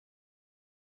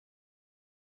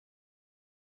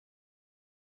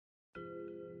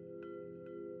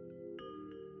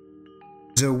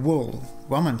The whole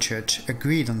Roman Church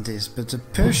agreed on this, but the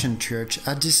Persian Church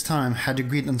at this time had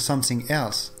agreed on something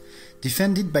else,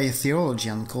 defended by a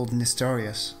theologian called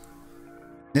Nestorius.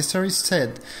 Nestorius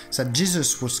said that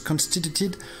Jesus was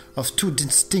constituted of two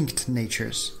distinct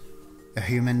natures, a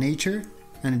human nature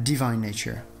and a divine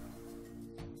nature.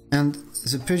 And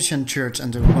the Persian Church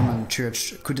and the Roman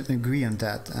Church couldn't agree on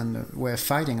that and were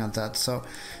fighting on that, so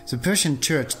the Persian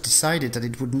Church decided that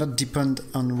it would not depend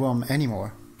on Rome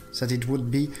anymore, that it would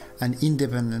be an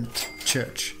independent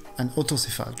church, an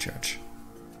autocephal church.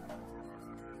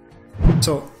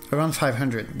 So, around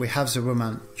 500 we have the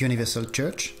Roman Universal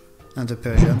Church and the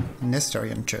Persian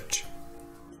Nestorian Church.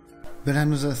 But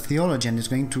another theologian is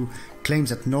going to claim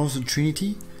that nor the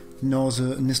Trinity nor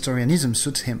the Nestorianism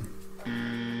suits him,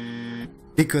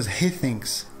 because he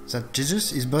thinks that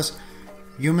Jesus is both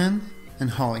human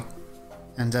and holy,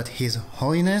 and that his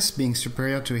holiness, being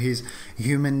superior to his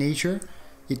human nature,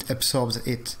 it absorbs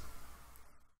it.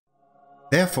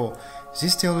 Therefore,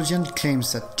 this theologian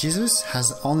claims that Jesus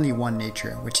has only one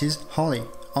nature, which is holy,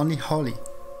 only holy.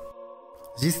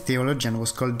 This theologian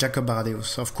was called Jacob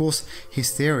Baradeus. Of course,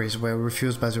 his theories were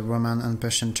refused by the Roman and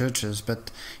Persian churches,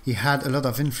 but he had a lot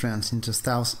of influence in the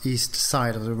southeast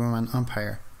side of the Roman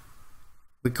Empire.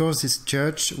 We call this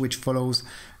church, which follows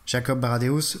Jacob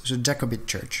Baradeus, the Jacobite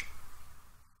church.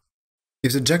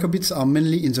 If the Jacobites are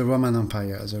mainly in the Roman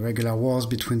Empire, the regular wars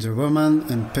between the Roman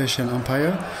and Persian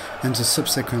Empire and the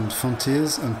subsequent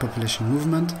frontiers and population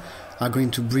movement are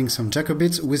going to bring some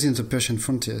Jacobites within the Persian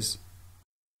frontiers.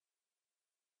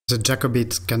 The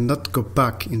Jacobites cannot go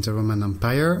back in the Roman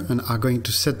Empire and are going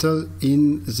to settle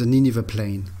in the Nineveh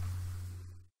plain.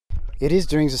 It is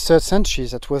during the 3rd century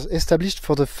that was established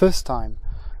for the first time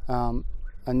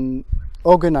an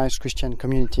organized Christian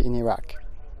community in Iraq.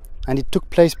 And it took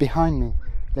place behind me,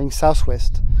 lying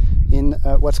southwest, in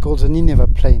what's called the Nineveh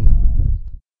plain.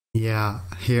 Yeah,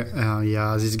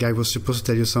 this guy was supposed to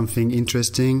tell you something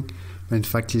interesting, but in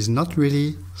fact he's not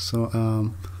really, so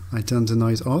I turned the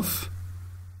noise off.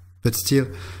 But still,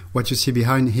 what you see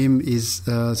behind him is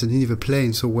the Nineveh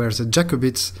plain, so where the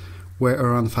Jacobites were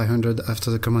around 500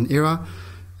 after the Common Era,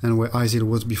 and where ISIL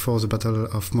was before the Battle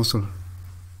of Mosul.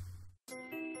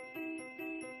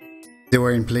 They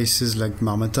were in places like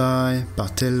Marmatai,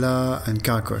 Bartella and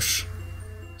Karakosh.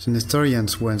 The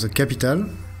Nestorians were in the capital,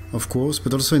 of course,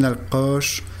 but also in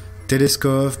Al-Qosh,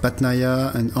 Teleskov,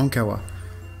 Batnaya and Ankara,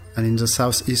 and in the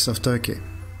southeast of Turkey.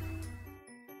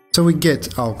 So we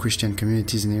get our Christian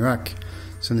communities in Iraq,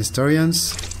 the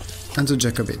Nestorians and the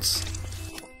Jacobites.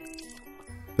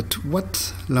 But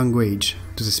what language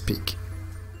do they speak?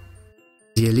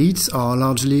 The elites are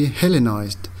largely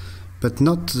Hellenized, but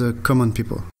not the common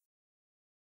people.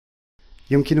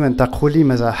 يمكن أن تقول لي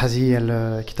ماذا هذه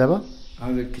الكتابة؟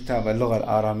 هذه الكتابة اللغة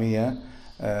الآرامية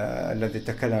التي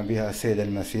تكلم بها السيد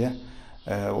المسيح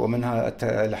ومنها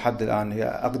لحد الآن هي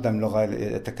أقدم لغة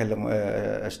يتكلم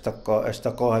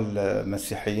اشتقوها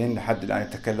المسيحيين لحد الآن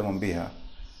يتكلمون بها.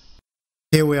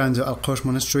 Here we are in the Al-Qosh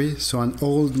monastery, so an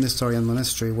old Nestorian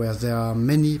monastery where there are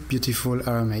many beautiful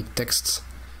Aramaic texts.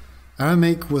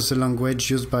 Aramaic was the language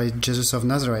used by Jesus of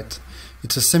Nazareth.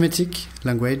 It's a Semitic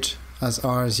language, as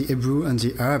are the Hebrew and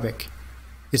the Arabic.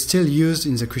 It's still used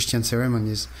in the Christian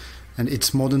ceremonies, and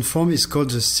its modern form is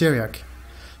called the Syriac.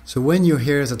 So when you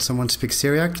hear that someone speaks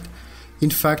Syriac,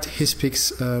 in fact he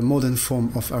speaks a modern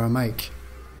form of Aramaic.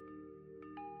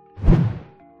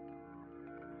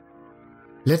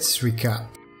 Let's recap.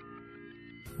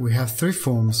 We have 3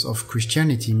 forms of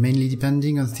Christianity, mainly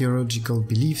depending on theological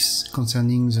beliefs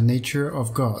concerning the nature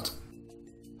of God.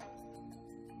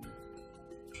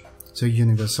 The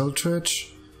Universal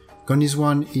Church, God is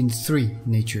one in 3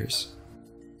 natures.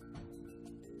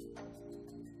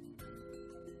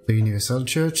 The Universal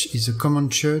Church is a common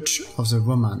church of the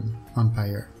Roman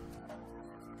Empire.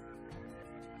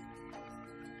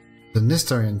 The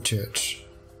Nestorian Church,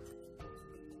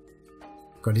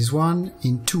 God is one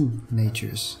in 2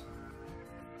 natures.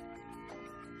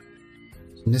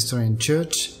 The Nestorian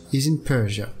Church is in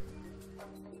Persia.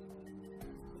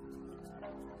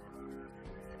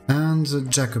 And the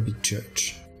Jacobite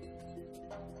Church,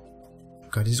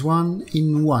 God is one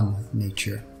in 1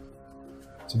 nature.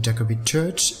 The Jacobite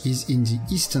Church is in the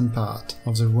eastern part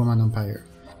of the Roman Empire,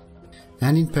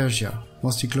 and in Persia,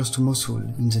 mostly close to Mosul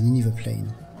in the Nineveh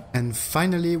plain. And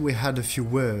finally we had a few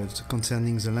words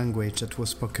concerning the language that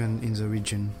was spoken in the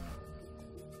region.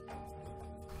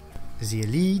 The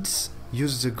elites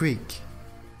used the Greek,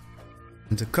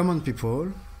 and the common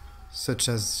people, such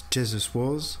as Jesus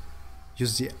was,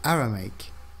 used the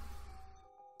Aramaic,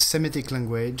 Semitic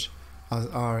language, as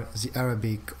are the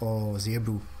Arabic or the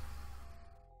Hebrew.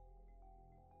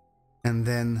 And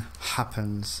then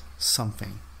happens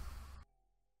something.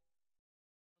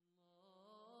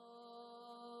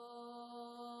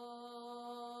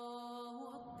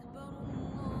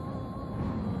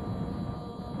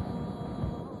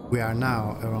 We are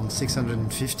now around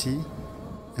 650,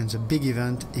 and the big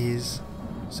event is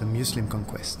the Muslim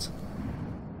conquest.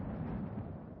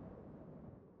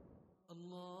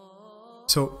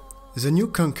 So, the new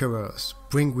conquerors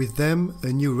bring with them a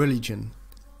new religion,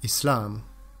 Islam,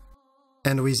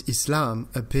 and with Islam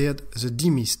appeared the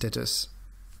dhimmi status.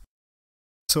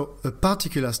 So, a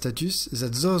particular status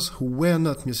that those who were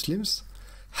not Muslims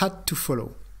had to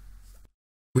follow.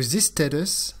 With this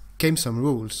status came some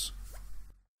rules.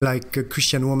 Like a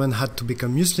Christian woman had to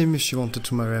become Muslim if she wanted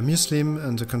to marry a Muslim,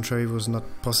 and the contrary was not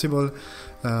possible.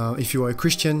 If you were a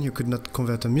Christian, you could not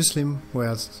convert a Muslim,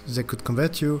 whereas they could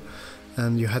convert you,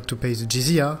 and you had to pay the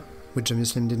jizya, which a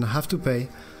Muslim didn't have to pay.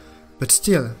 But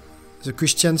still, the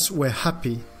Christians were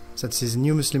happy that this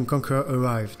new Muslim conqueror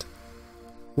arrived.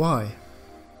 Why?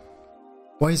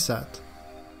 Why is that?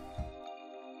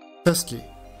 Firstly,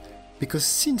 because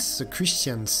since the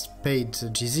Christians paid the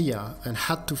jizya and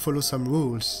had to follow some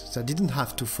rules that didn't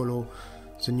have to follow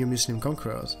the new Muslim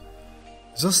conquerors,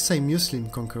 those same Muslim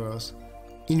conquerors,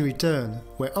 in return,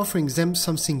 were offering them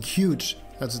something huge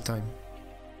at the time: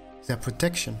 their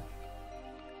protection.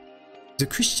 The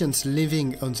Christians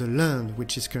living on the land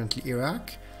which is currently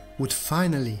Iraq would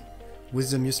finally,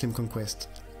 with the Muslim conquest,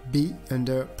 be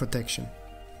under protection.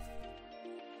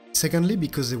 Secondly,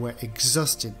 because they were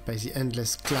exhausted by the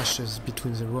endless clashes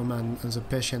between the Roman and the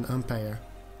Persian Empire.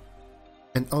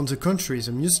 And on the contrary,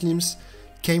 the Muslims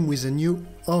came with a new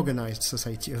organized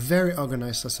society, a very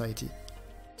organized society.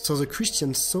 So the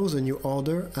Christians saw the new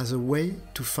order as a way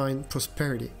to find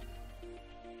prosperity.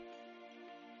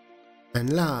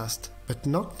 And last, but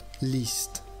not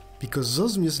least, because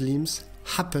those Muslims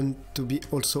happened to be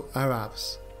also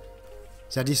Arabs,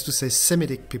 that is to say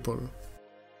Semitic people.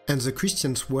 And the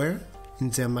Christians were, in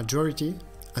their majority,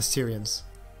 Assyrians.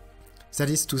 That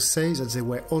is to say that they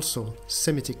were also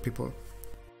Semitic people.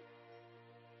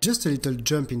 Just a little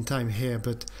jump in time here,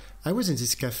 but I was in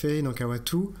this cafe in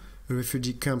Ankara-2, a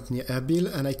refugee camp near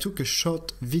Erbil, and I took a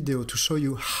short video to show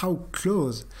you how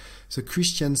close the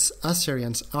Christians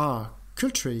Assyrians are,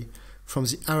 culturally, from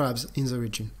the Arabs in the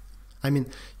region. I mean,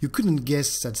 you couldn't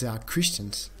guess that they are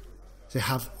Christians. They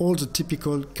have all the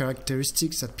typical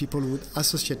characteristics that people would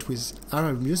associate with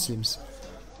Arab Muslims.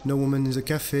 No women in the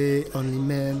cafe, only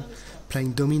men,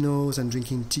 playing dominoes and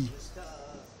drinking tea.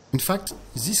 In fact,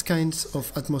 this kind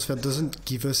of atmosphere doesn't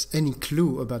give us any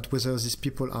clue about whether these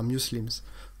people are Muslims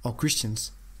or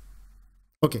Christians.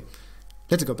 Okay,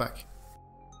 let's go back.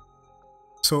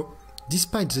 So,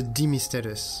 despite the dhimmi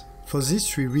status, for these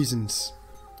three reasons,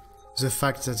 the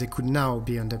fact that they could now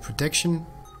be under protection,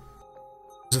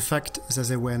 the fact that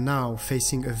they were now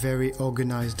facing a very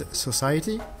organized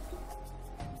society,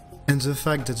 and the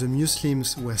fact that the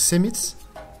Muslims were Semites,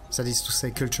 that is to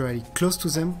say culturally close to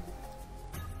them.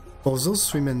 For those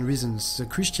three main reasons, the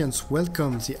Christians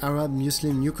welcomed the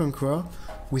Arab-Muslim new conqueror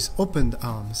with open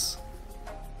arms.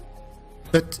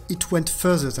 But it went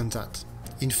further than that.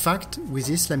 In fact, with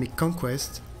the Islamic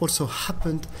conquest also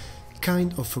happened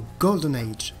kind of a golden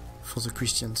age for the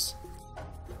Christians.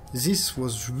 This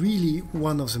was really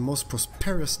one of the most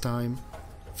prosperous times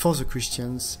for the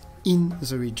Christians in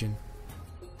the region.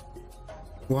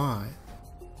 Why?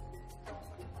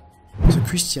 The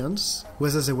Christians,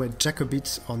 whether they were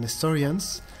Jacobites or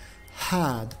Nestorians,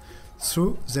 had,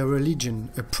 through their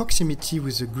religion, a proximity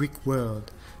with the Greek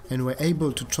world and were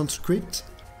able to transcribe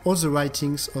all the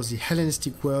writings of the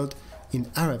Hellenistic world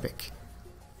in Arabic.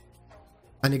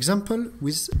 An example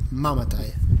with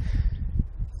Marmatai.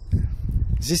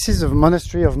 This is a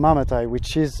monastery of Marmatai,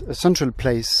 which is a central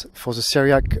place for the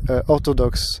Syriac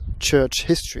Orthodox Church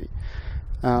history.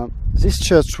 This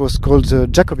church was called the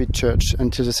Jacobite Church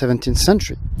until the 17th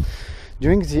century.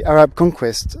 During the Arab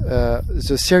conquest,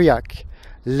 the Syriac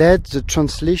led the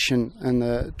translation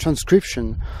and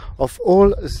transcription of all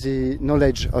the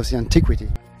knowledge of the antiquity.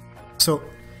 So,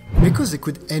 because they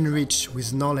could enrich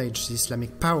with knowledge the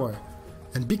Islamic power,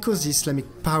 and because the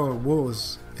Islamic power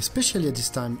was, especially at this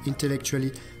time,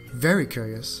 intellectually very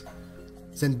curious,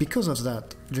 then because of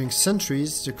that, during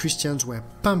centuries, the Christians were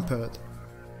pampered.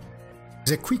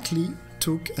 They quickly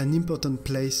took an important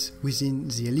place within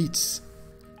the elites.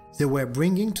 They were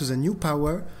bringing to the new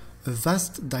power a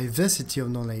vast diversity of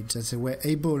knowledge that they were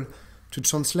able to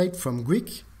translate from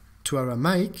Greek to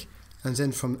Aramaic, and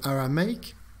then from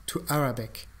Aramaic to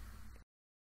Arabic.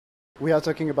 We are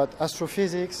talking about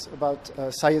astrophysics, about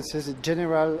sciences in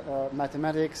general,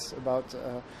 mathematics, about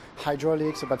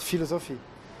hydraulics, about philosophy.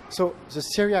 So the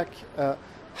Syriac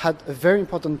had a very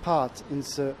important part in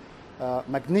the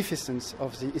magnificence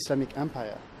of the Islamic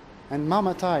Empire. And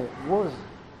Marmatai was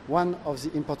one of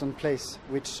the important places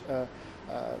which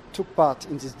took part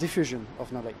in this diffusion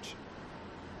of knowledge.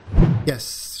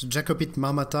 Yes, Jacobite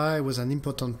Marmatai was an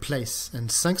important place,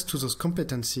 and thanks to those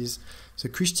competencies, the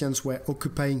Christians were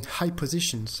occupying high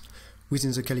positions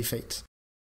within the Caliphate.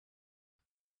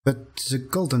 But the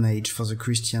golden age for the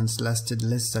Christians lasted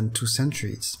less than 2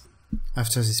 centuries.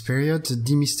 After this period, the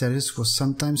demi status was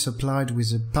sometimes applied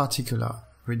with a particular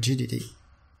rigidity,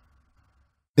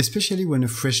 especially when a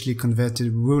freshly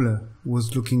converted ruler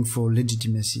was looking for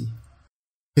legitimacy.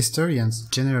 Historians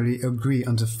generally agree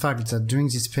on the fact that during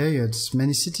this period,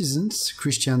 many citizens,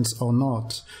 Christians or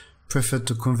not, preferred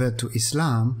to convert to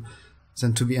Islam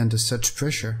than to be under such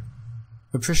pressure.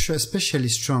 A pressure especially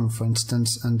strong, for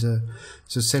instance, under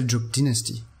the Seljuk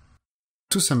dynasty.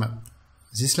 To sum up,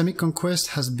 the Islamic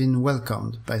conquest has been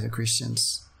welcomed by the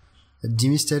Christians. A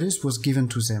dhimmi status was given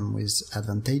to them with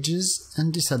advantages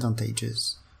and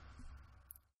disadvantages.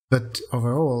 But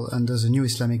overall, under the new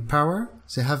Islamic power,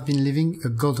 they have been living a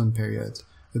golden period,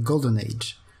 a golden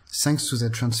age, thanks to their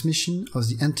transmission of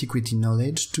the antiquity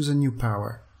knowledge to the new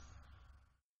power.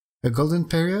 A golden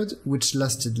period which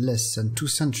lasted less than 2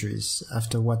 centuries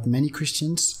after what many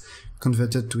Christians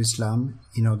converted to Islam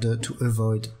in order to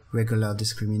avoid regular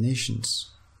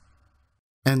discriminations.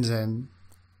 And then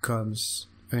comes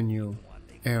a new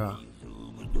era.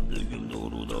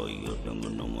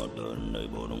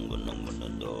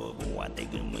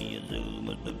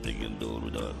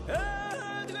 Hey!